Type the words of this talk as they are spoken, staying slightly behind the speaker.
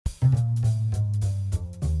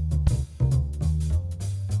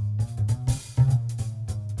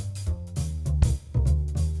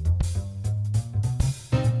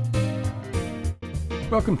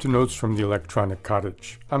Welcome to Notes from the Electronic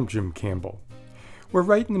Cottage. I'm Jim Campbell. We're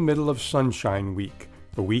right in the middle of Sunshine Week,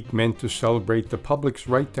 a week meant to celebrate the public's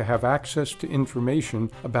right to have access to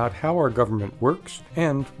information about how our government works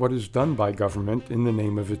and what is done by government in the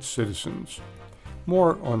name of its citizens.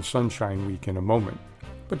 More on Sunshine Week in a moment.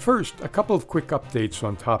 But first, a couple of quick updates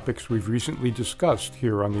on topics we've recently discussed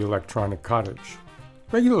here on the Electronic Cottage.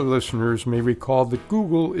 Regular listeners may recall that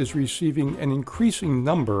Google is receiving an increasing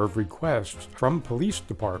number of requests from police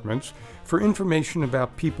departments for information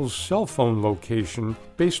about people's cell phone location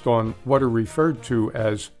based on what are referred to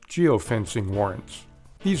as geofencing warrants.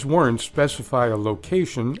 These warrants specify a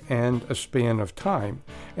location and a span of time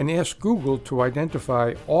and ask Google to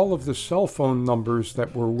identify all of the cell phone numbers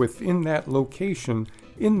that were within that location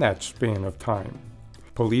in that span of time.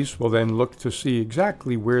 Police will then look to see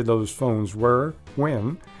exactly where those phones were,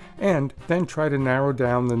 when, and then try to narrow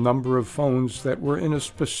down the number of phones that were in a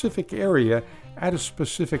specific area at a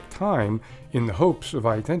specific time in the hopes of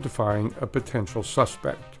identifying a potential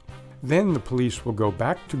suspect. Then the police will go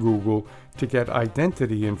back to Google to get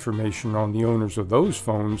identity information on the owners of those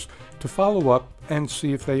phones to follow up and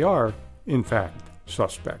see if they are, in fact,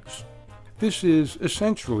 suspects. This is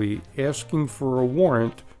essentially asking for a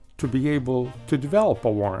warrant to be able to develop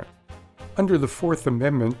a warrant. Under the Fourth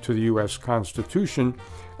Amendment to the U.S. Constitution,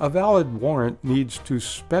 a valid warrant needs to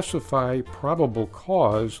specify probable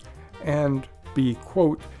cause and be,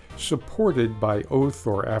 quote, supported by oath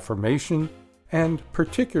or affirmation, and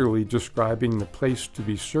particularly describing the place to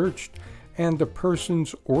be searched and the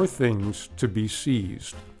persons or things to be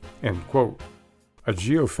seized, end quote. A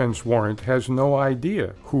geofence warrant has no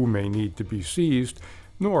idea who may need to be seized,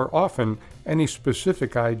 nor often any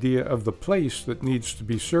specific idea of the place that needs to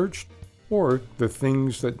be searched or the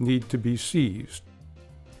things that need to be seized.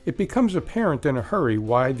 It becomes apparent in a hurry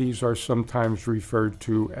why these are sometimes referred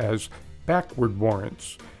to as backward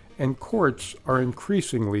warrants, and courts are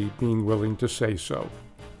increasingly being willing to say so.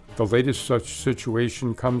 The latest such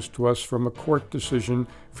situation comes to us from a court decision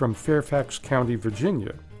from Fairfax County,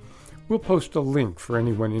 Virginia. We'll post a link for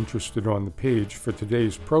anyone interested on the page for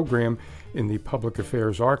today's program in the Public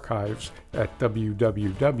Affairs Archives at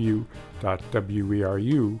www.weru.org.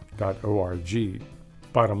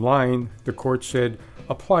 Bottom line, the court said,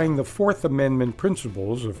 applying the Fourth Amendment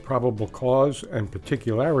principles of probable cause and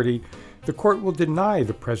particularity, the court will deny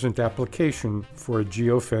the present application for a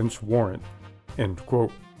geofence warrant, end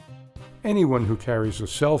quote. Anyone who carries a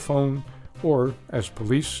cell phone, or, as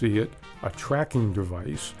police see it, a tracking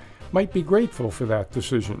device, might be grateful for that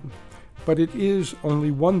decision, but it is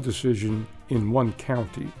only one decision in one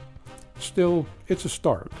county. Still, it's a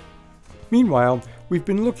start. Meanwhile, we've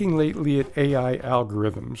been looking lately at AI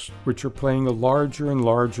algorithms, which are playing a larger and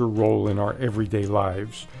larger role in our everyday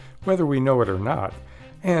lives, whether we know it or not,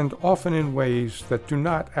 and often in ways that do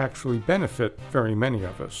not actually benefit very many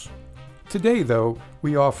of us. Today, though,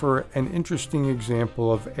 we offer an interesting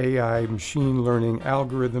example of AI machine learning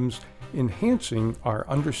algorithms enhancing our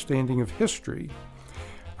understanding of history.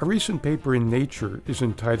 A recent paper in Nature is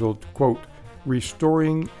entitled, quote,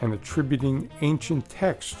 Restoring and Attributing Ancient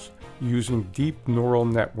Texts Using Deep Neural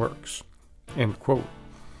Networks, end quote.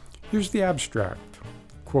 Here's the abstract,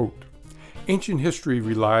 quote, Ancient history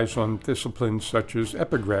relies on disciplines such as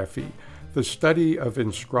epigraphy, the study of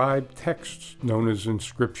inscribed texts known as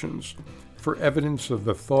inscriptions, for evidence of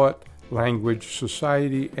the thought, language,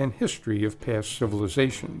 society, and history of past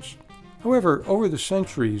civilizations. However, over the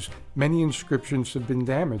centuries, many inscriptions have been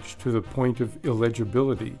damaged to the point of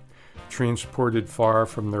illegibility, transported far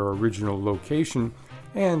from their original location,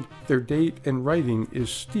 and their date and writing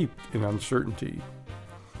is steeped in uncertainty.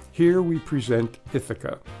 Here we present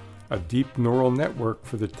Ithaca, a deep neural network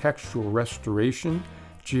for the textual restoration,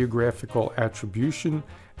 geographical attribution,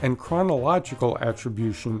 and chronological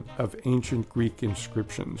attribution of ancient Greek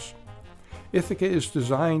inscriptions. Ithaca is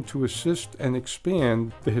designed to assist and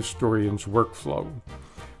expand the historian's workflow.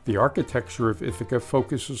 The architecture of Ithaca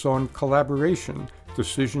focuses on collaboration,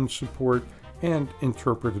 decision support, and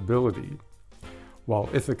interpretability. While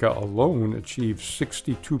Ithaca alone achieves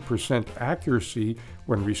 62% accuracy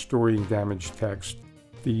when restoring damaged text,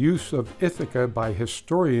 the use of Ithaca by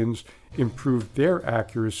historians improved their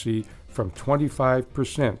accuracy from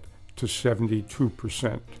 25% to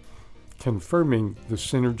 72%. Confirming the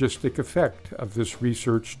synergistic effect of this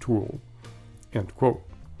research tool, end quote.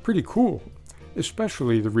 Pretty cool,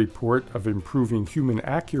 especially the report of improving human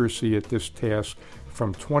accuracy at this task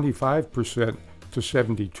from 25% to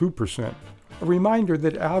 72%. A reminder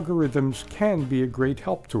that algorithms can be a great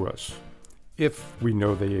help to us, if we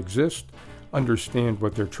know they exist, understand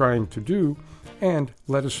what they're trying to do, and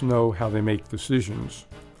let us know how they make decisions.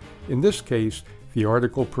 In this case, The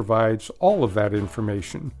article provides all of that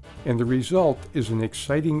information, and the result is an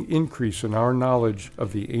exciting increase in our knowledge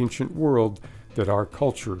of the ancient world that our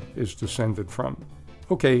culture is descended from.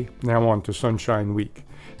 Okay, now on to Sunshine Week.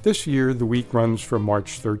 This year, the week runs from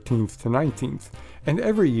March 13th to 19th, and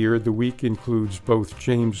every year the week includes both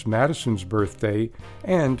James Madison's birthday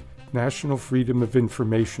and National Freedom of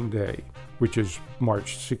Information Day, which is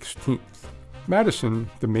March 16th. Madison,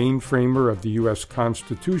 the main framer of the U.S.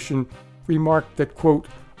 Constitution, remarked that, quote,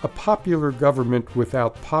 "A popular government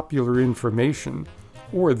without popular information,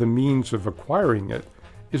 or the means of acquiring it,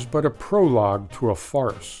 is but a prologue to a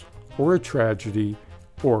farce, or a tragedy,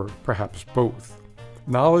 or perhaps both.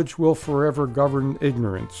 Knowledge will forever govern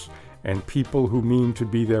ignorance, and people who mean to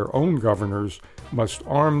be their own governors must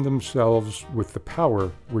arm themselves with the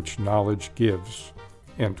power which knowledge gives."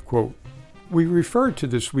 End quote. We refer to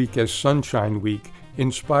this week as Sunshine Week,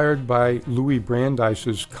 inspired by Louis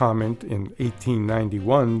Brandeis's comment in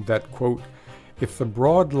 1891 that, quote, "If the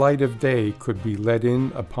broad light of day could be let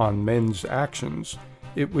in upon men's actions,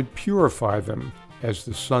 it would purify them as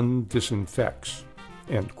the sun disinfects."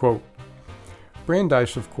 End quote.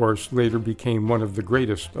 Brandeis, of course, later became one of the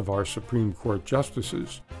greatest of our Supreme Court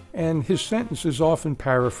justices, and his sentence is often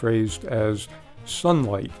paraphrased as,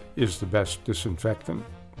 "Sunlight is the best disinfectant."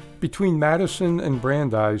 Between Madison and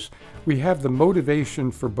Brandeis, we have the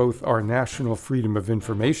motivation for both our National Freedom of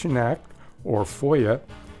Information Act, or FOIA,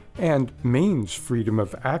 and Maine's Freedom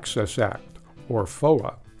of Access Act, or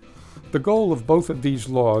FOA. The goal of both of these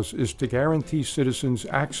laws is to guarantee citizens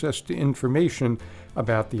access to information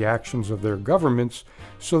about the actions of their governments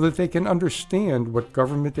so that they can understand what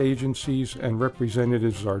government agencies and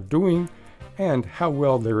representatives are doing and how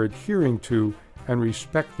well they're adhering to and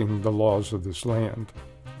respecting the laws of this land.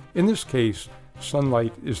 In this case,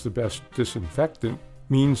 sunlight is the best disinfectant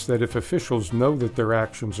means that if officials know that their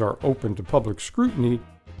actions are open to public scrutiny,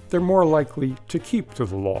 they're more likely to keep to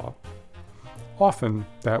the law. Often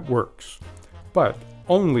that works, but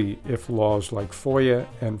only if laws like FOIA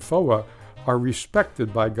and FOA are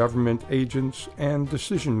respected by government agents and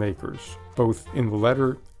decision makers, both in the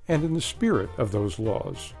letter and in the spirit of those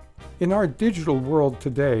laws. In our digital world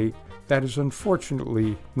today, that is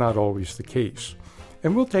unfortunately not always the case.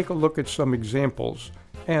 And we'll take a look at some examples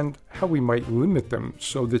and how we might limit them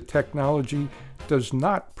so that technology does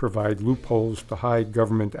not provide loopholes to hide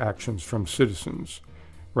government actions from citizens,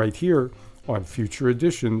 right here on future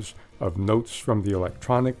editions of Notes from the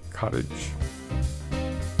Electronic Cottage.